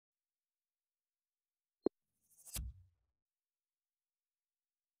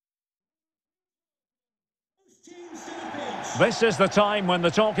This is the time when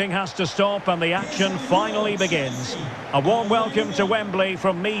the talking has to stop and the action finally begins. A warm welcome to Wembley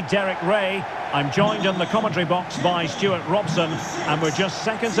from me, Derek Ray. I'm joined in the commentary box by Stuart Robson, and we're just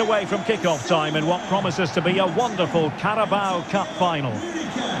seconds away from kick-off time in what promises to be a wonderful Carabao Cup final.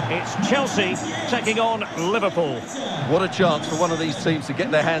 It's Chelsea taking on Liverpool. What a chance for one of these teams to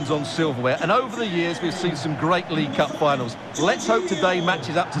get their hands on silverware. And over the years, we've seen some great League Cup finals. Let's hope today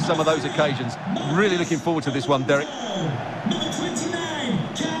matches up to some of those occasions. Really looking forward to this one, Derek. Number 29,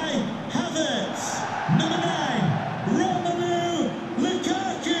 Kai Havertz. Number 9, Romelu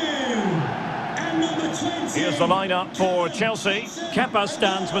Lukaku. And number 20... Here's the lineup for Chelsea. Kepa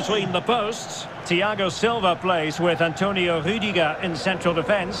stands between the posts. Thiago Silva plays with Antonio Rüdiger in central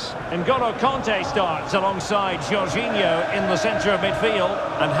defence. N'Golo Kanté starts alongside Jorginho in the centre of midfield.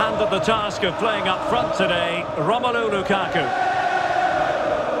 And handed the task of playing up front today, Romelu Lukaku.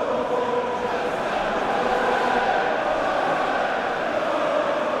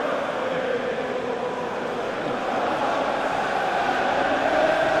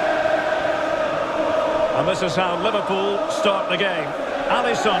 And this is how Liverpool start the game.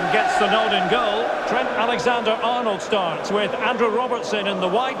 Alisson gets the nod in goal. Trent Alexander-Arnold starts with Andrew Robertson in the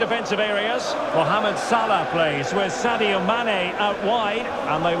wide defensive areas. Mohamed Salah plays with Sadio Mane out wide.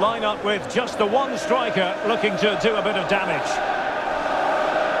 And they line up with just the one striker looking to do a bit of damage.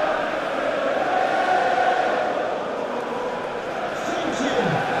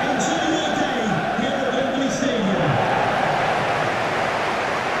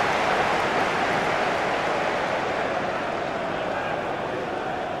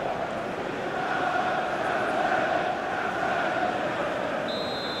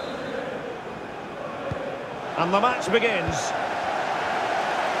 And the match begins.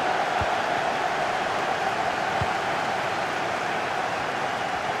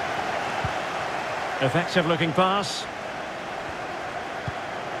 Effective looking pass.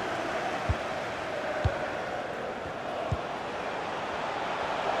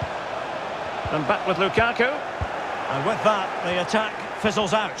 And back with Lukaku. And with that, the attack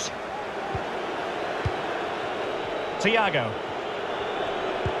fizzles out. Thiago.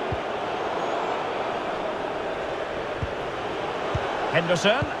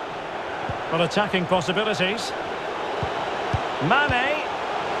 Henderson, but attacking possibilities. Mane.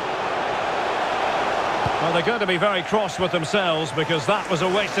 Well, they're going to be very cross with themselves because that was a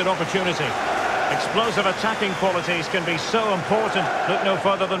wasted opportunity. Explosive attacking qualities can be so important. Look no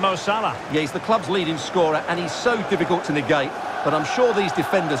further than Mo Salah. Yeah, he's the club's leading scorer and he's so difficult to negate. But I'm sure these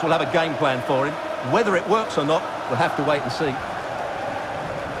defenders will have a game plan for him. Whether it works or not, we'll have to wait and see.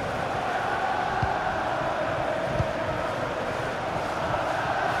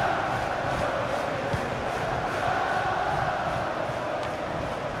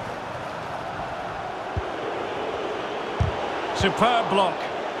 Superb block.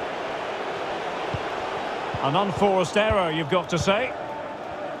 An unforced error, you've got to say.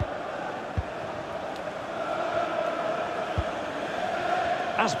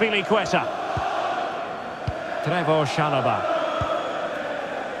 Azpilicueta. Trevor Chalobah.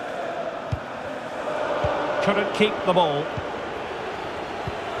 Couldn't keep the ball.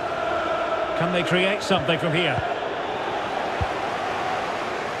 Can they create something from here?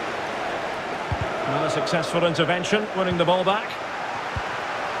 Well, a successful intervention, winning the ball back.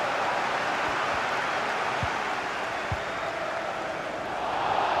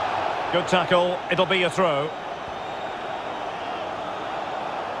 Good tackle, it'll be a throw.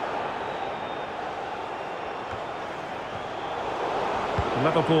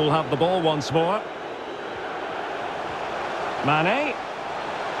 Liverpool have the ball once more. Mane.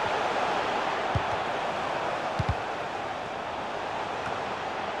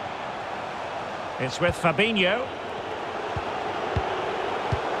 It's with Fabinho.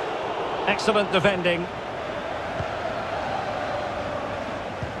 Excellent defending.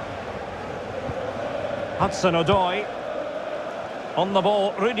 Hudson-Odoi. On the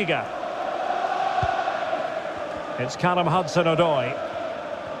ball, Rüdiger. It's Callum Hudson-Odoi.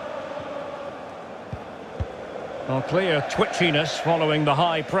 Well, clear twitchiness following the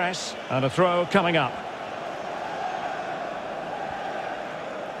high press. And a throw coming up.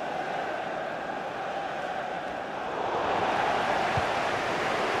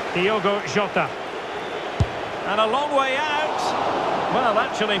 Diogo Jota. And a long way out. Well,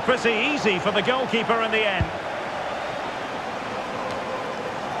 actually pretty easy for the goalkeeper in the end.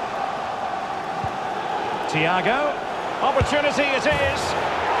 Thiago. Opportunity it is.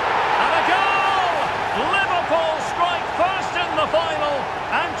 And a goal! Liverpool strike first in the final.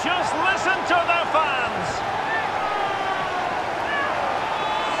 And just listen to their fans.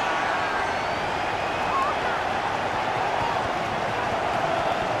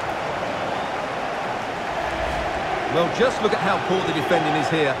 Well, just look at how poor the defending is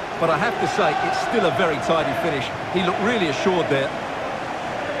here, but I have to say, it's still a very tidy finish. He looked really assured there.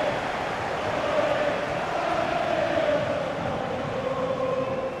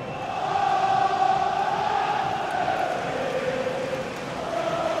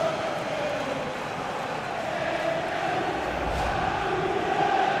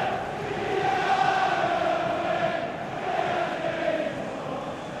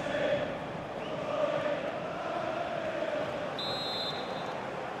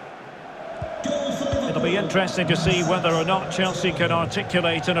 It'll be interesting to see whether or not Chelsea can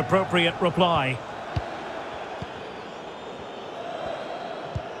articulate an appropriate reply.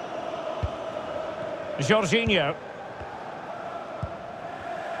 Jorginho.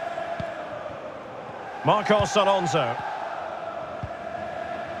 Marcos Alonso.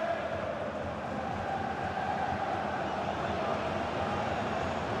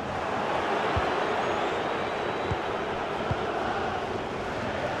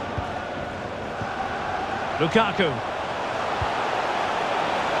 Lukaku.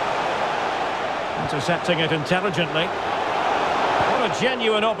 Intercepting it intelligently. What a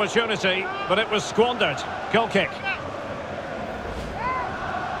genuine opportunity, but it was squandered. Goal kick.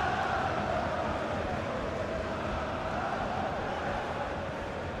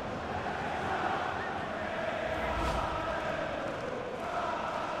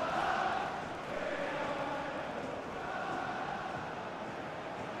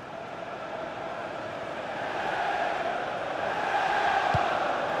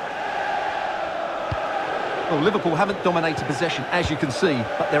 Well, Liverpool haven't dominated possession, as you can see,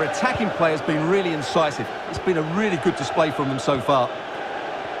 but their attacking play has been really incisive. It's been a really good display from them so far.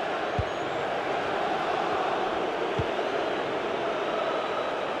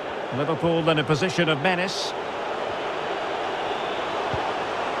 Liverpool in a position of menace.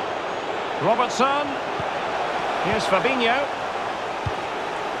 Robertson. Here's Fabinho.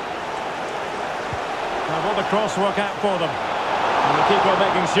 Now will the cross work out for them? And the keeper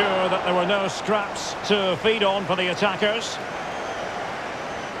making sure that there were no scraps to feed on for the attackers.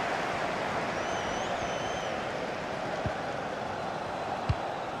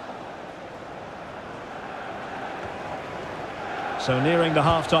 So nearing the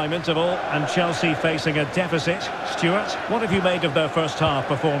half-time interval and Chelsea facing a deficit. Stuart, what have you made of their first half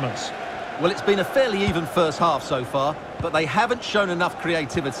performance? Well, it's been a fairly even first half so far, but they haven't shown enough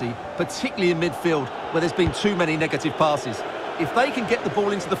creativity, particularly in midfield, where there's been too many negative passes. If they can get the ball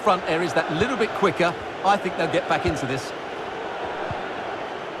into the front areas that little bit quicker, I think they'll get back into this.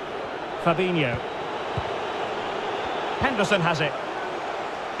 Fabinho. Henderson has it.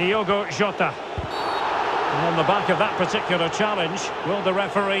 Diogo Jota. And on the back of that particular challenge, will the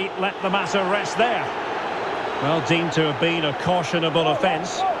referee let the matter rest there? Well, deemed to have been a cautionable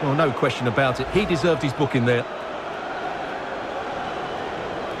offence. Well, no question about it. He deserved his booking there.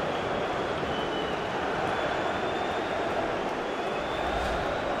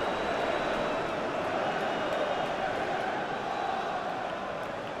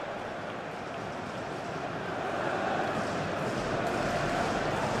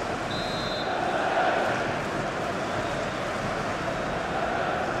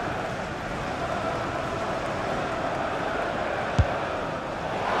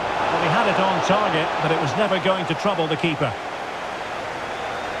 On target, but it was never going to trouble the keeper.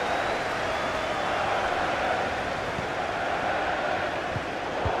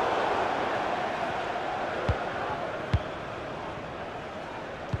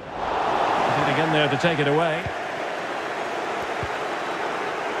 Getting in there to take it away.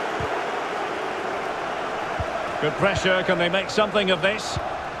 Good pressure. Can they make something of this?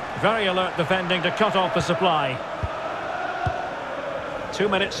 Very alert defending to cut off the supply. 2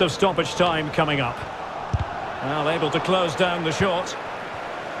 minutes of stoppage time coming up. Well, able to close down the shot.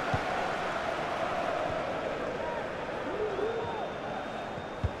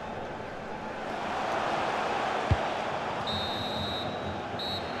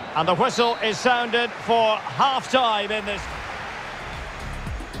 And the whistle is sounded for half-time in this.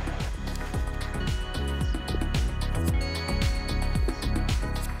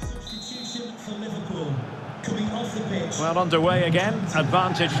 Substitution for Liverpool. Coming off the pitch. Well, underway again.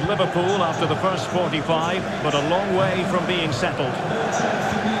 Advantage Liverpool after the first 45, but a long way from being settled.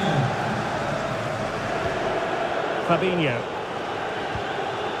 Fabinho.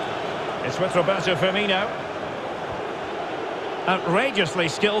 It's with Roberto Firmino. Outrageously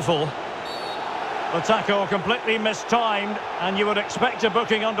skillful. The tackle completely mistimed, and you would expect a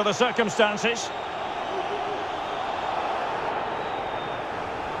booking under the circumstances.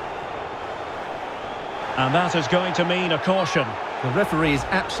 And that is going to mean a caution. The referee is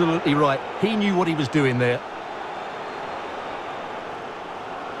absolutely right. He knew what he was doing there.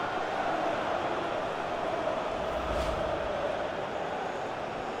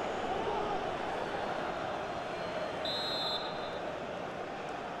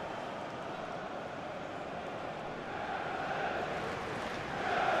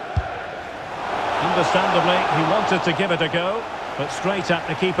 Understandably, he wanted to give it a go, but straight at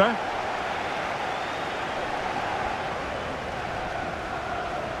the keeper.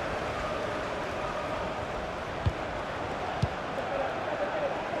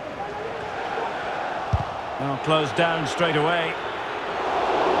 Well, closed down straight away.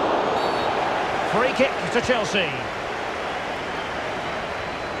 Free kick to Chelsea.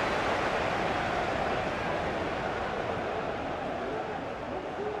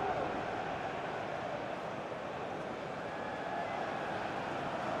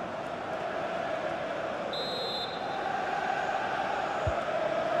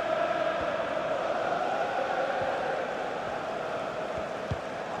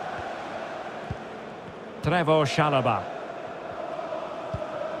 Trevoh Chalobah.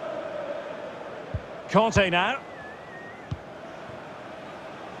 Conte now.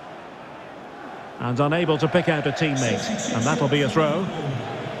 And unable to pick out a teammate. And that'll be a throw.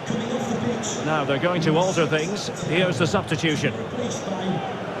 Now they're going to alter things. Here's the substitution. Replaced by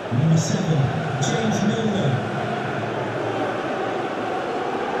number 7, James Milner.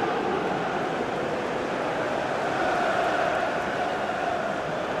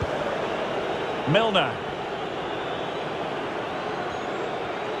 Milner.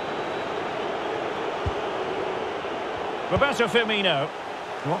 Roberto Firmino.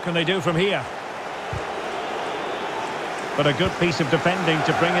 What can they do from here? But a good piece of defending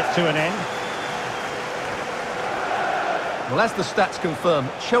to bring it to an end. Well, as the stats confirm,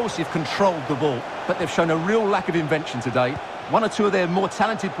 Chelsea have controlled the ball, but they've shown a real lack of invention today. One or two of their more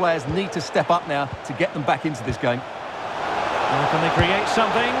talented players need to step up now to get them back into this game. Well, can they create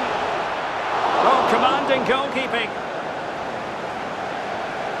something? Oh, commanding goalkeeping.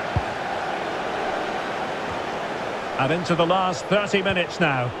 And into the last 30 minutes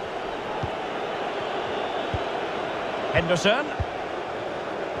now. Henderson.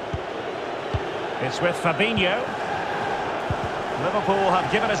 It's with Fabinho. Liverpool have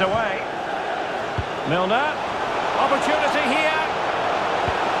given us away. Milner. Opportunity here.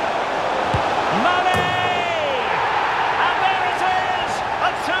 Mane! And there it is! A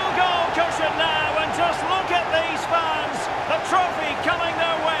two-goal cushion now, and just look at these fans. The trophy coming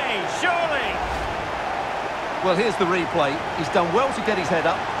their way, surely. Well, here's the replay. He's done well to get his head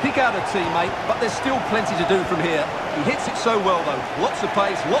up, pick out a teammate, but there's still plenty to do from here. He hits it so well, though. Lots of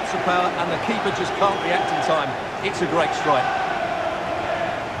pace, lots of power, and the keeper just can't react in time. It's a great strike.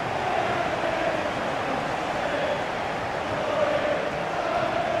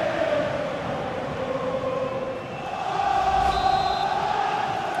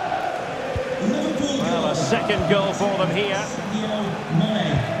 Well, a second goal for them here.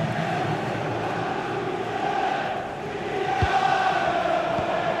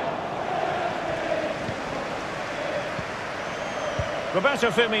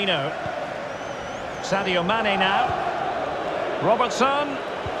 Roberto Firmino. Sadio Mane now. Robertson.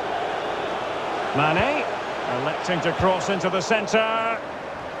 Mane. Electing to cross into the centre.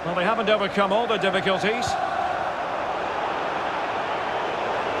 Well, they haven't overcome all the difficulties.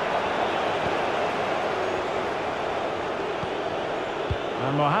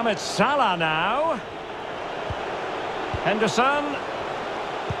 And Mohamed Salah now. Henderson.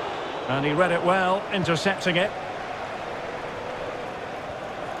 And he read it well, intercepting it.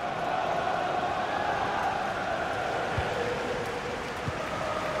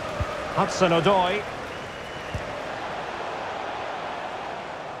 Hudson-Odoi.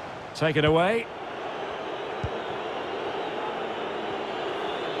 Take it away.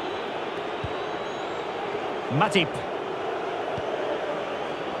 Matip.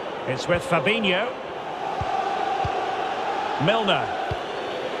 It's with Fabinho. Milner.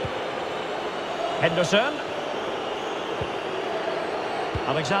 Henderson.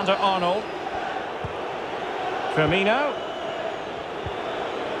 Alexander-Arnold. Firmino.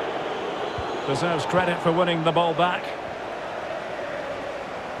 Deserves credit for winning the ball back.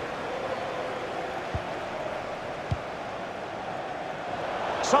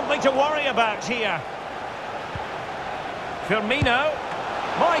 Something to worry about here. Firmino.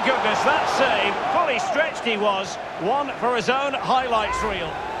 My goodness, that save. Fully stretched he was. One for his own highlights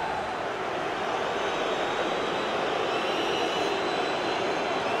reel.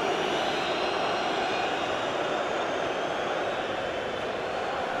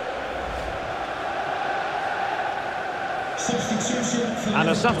 And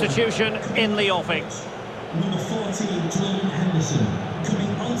a substitution in the offing. Number 14, Jordan Henderson.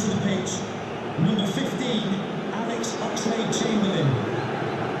 Coming onto the pitch, number 15, Alex Oxlade-Chamberlain.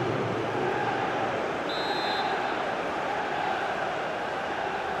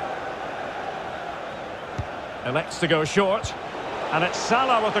 Elects to go short. And it's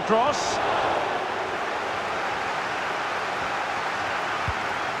Salah with the cross.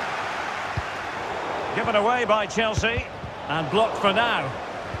 Given away by Chelsea and blocked for now.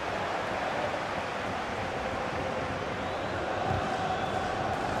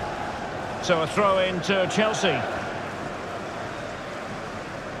 So a throw in to Chelsea.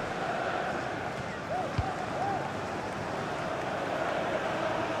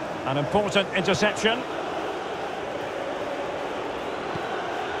 An important interception.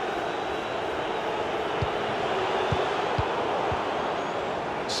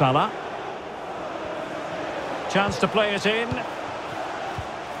 Salah. Chance to play it in.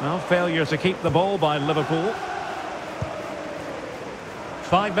 Well, failure to keep the ball by Liverpool.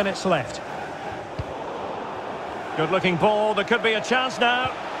 5 minutes left. Good-looking ball. There could be a chance now.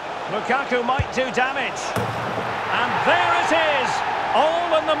 Lukaku might do damage. And there it is!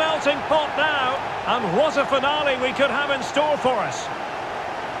 All in the melting pot now. And what a finale we could have in store for us.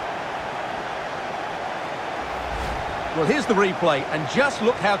 Well, here's the replay, and just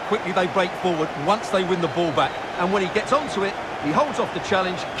look how quickly they break forward once they win the ball back. And when he gets onto it, he holds off the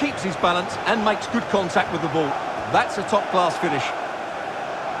challenge, keeps his balance, and makes good contact with the ball. That's a top-class finish.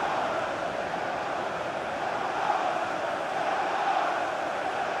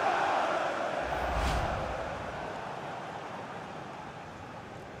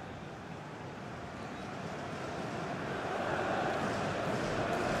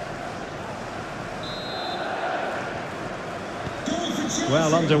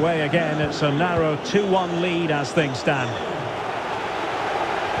 Well, underway again. It's a narrow 2-1 lead as things stand.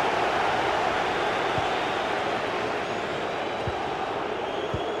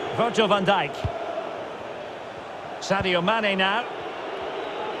 Virgil van Dijk. Sadio Mane now.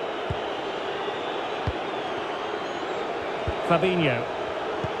 Fabinho.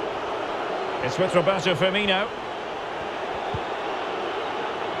 It's with Roberto Firmino.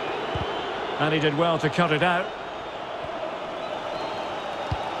 And he did well to cut it out.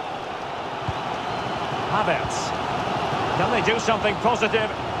 Havertz. Can they do something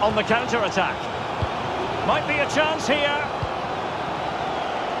positive on the counter-attack? Might be a chance here.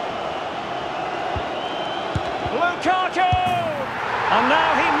 Lukaku! And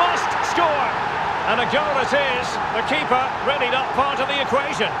now he must score. And a goal it is. The keeper readied up part of the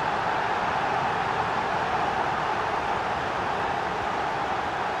equation.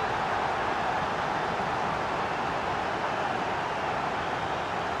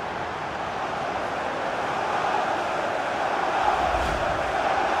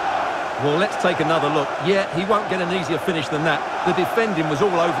 Well, let's take another look. Yeah, he won't get an easier finish than that. The defending was all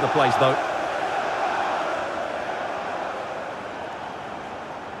over the place, though.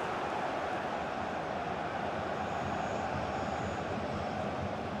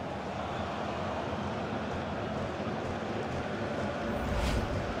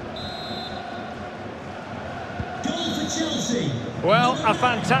 Goal for Chelsea. Well, a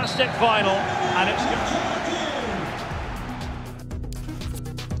fantastic final, and it's...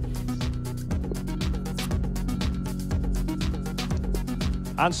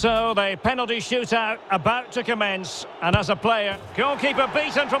 And so the penalty shootout about to commence. And as a player, goalkeeper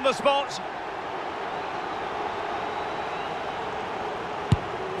beaten from the spot.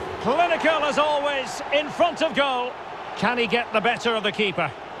 Clinical as always, in front of goal. Can he get the better of the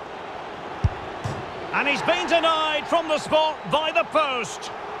keeper? And he's been denied from the spot by the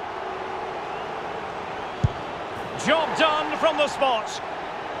post. Job done from the spot.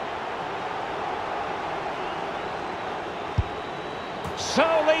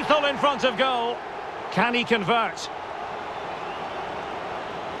 So lethal in front of goal. Can he convert?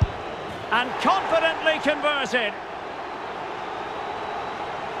 And confidently converted.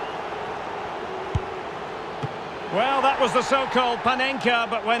 Well, that was the so-called Panenka,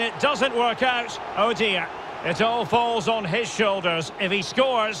 but when it doesn't work out, oh dear. It all falls on his shoulders. If he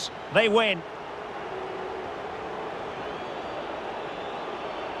scores, they win.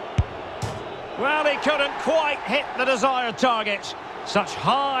 Well, he couldn't quite hit the desired target. Such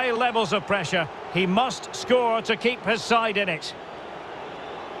high levels of pressure. He must score to keep his side in it.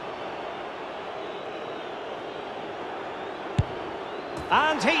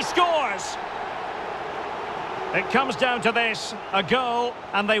 And he scores! It comes down to this, a goal,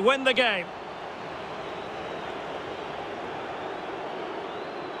 and they win the game.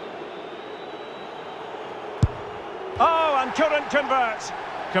 Oh, and couldn't convert.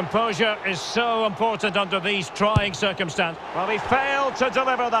 Composure is so important under these trying circumstances. Well, he failed to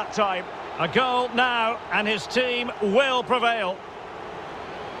deliver that time. A goal now, and his team will prevail.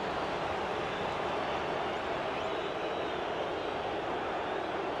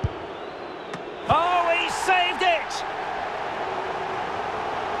 Oh, he saved it!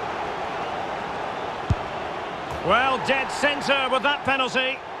 Well, dead centre with that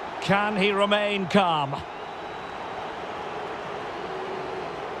penalty. Can he remain calm?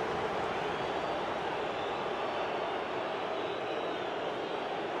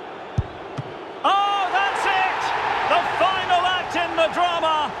 Oh, that's it! The final act in the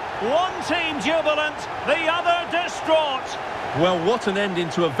drama. One team jubilant, the other distraught. Well, what an ending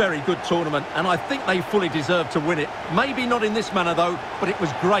to a very good tournament, and I think they fully deserve to win it. Maybe not in this manner, though, but it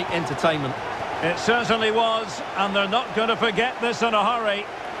was great entertainment. It certainly was, and they're not going to forget this in a hurry.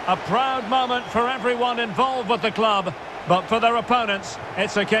 A proud moment for everyone involved with the club, but for their opponents,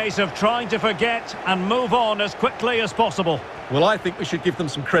 it's a case of trying to forget and move on as quickly as possible. Well, I think we should give them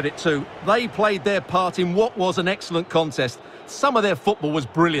some credit too. They played their part in what was an excellent contest. Some of their football was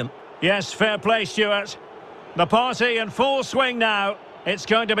brilliant. Yes, fair play, Stuart. The party in full swing now. It's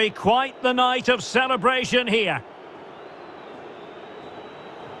going to be quite the night of celebration here.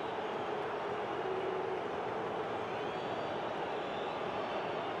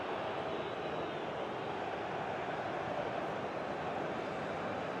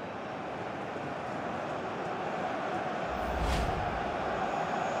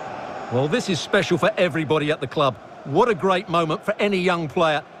 Well, this is special for everybody at the club. What a great moment for any young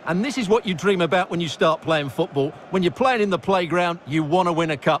player. And this is what you dream about when you start playing football. When you're playing in the playground, you want to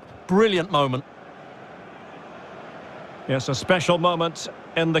win a cup. Brilliant moment. Yes, a special moment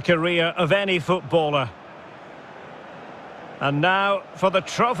in the career of any footballer. And now for the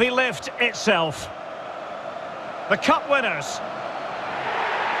trophy lift itself. The cup winners.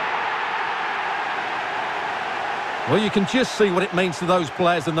 Well, you can just see what it means to those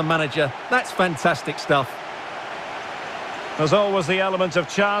players and the manager. That's fantastic stuff. There's always the element of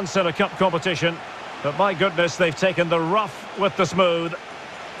chance in a cup competition, but my goodness, they've taken the rough with the smooth,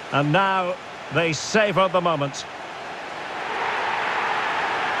 and now they savour the moment.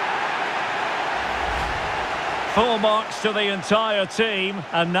 Full marks to the entire team,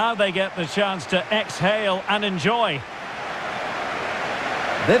 and now they get the chance to exhale and enjoy.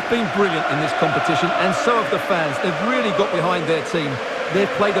 They've been brilliant in this competition, and so have the fans. They've really got behind their team. They've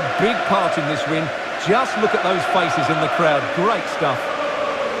played a big part in this win. Just look at those faces in the crowd. Great stuff.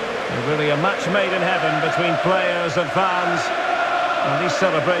 Really a match made in heaven between players and fans. And these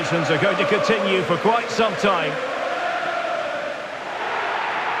celebrations are going to continue for quite some time.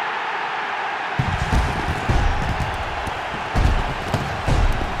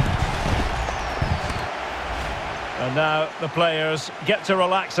 And now the players get to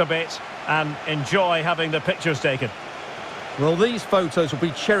relax a bit and enjoy having the pictures taken. Well, these photos will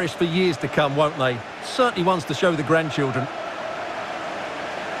be cherished for years to come, won't they? Certainly ones to show the grandchildren.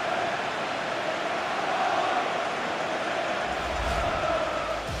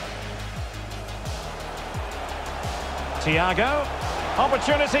 Thiago,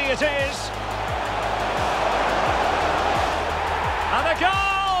 opportunity it is. And a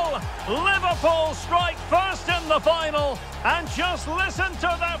goal! Liverpool strike first in the final, and just listen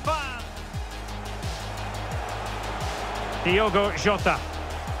to their fans. Diogo Jota.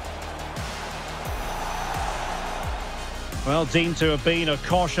 Well, deemed to have been a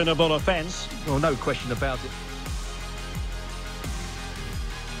cautionable offence. Oh, no question about it.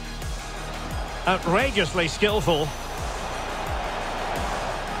 Outrageously skillful.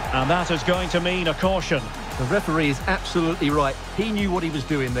 And that is going to mean a caution. The referee is absolutely right. He knew what he was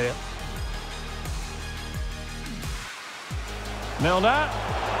doing there. Milner.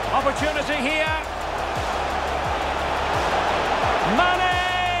 Opportunity here.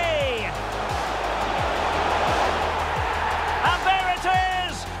 Mane! And there it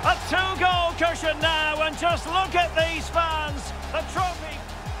is! A two-goal cushion now, and just look at these fans. The trophy.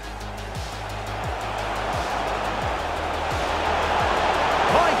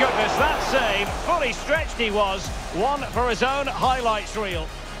 My goodness, that save. Fully stretched he was. One for his own highlights reel.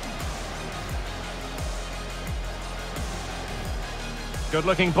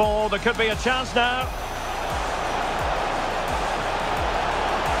 Good-looking ball. There could be a chance now.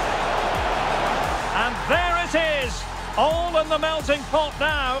 And there it is, all in the melting pot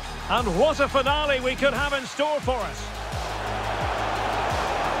now. And what a finale we could have in store for us.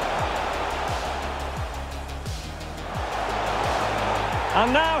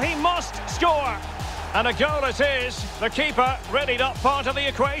 And now he must score. And a goal it is. The keeper really not part of the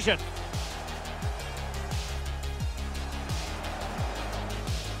equation.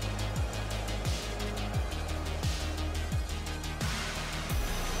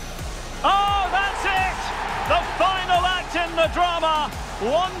 Oh, that's it! The final act in the drama.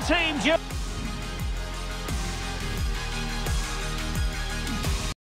 One team...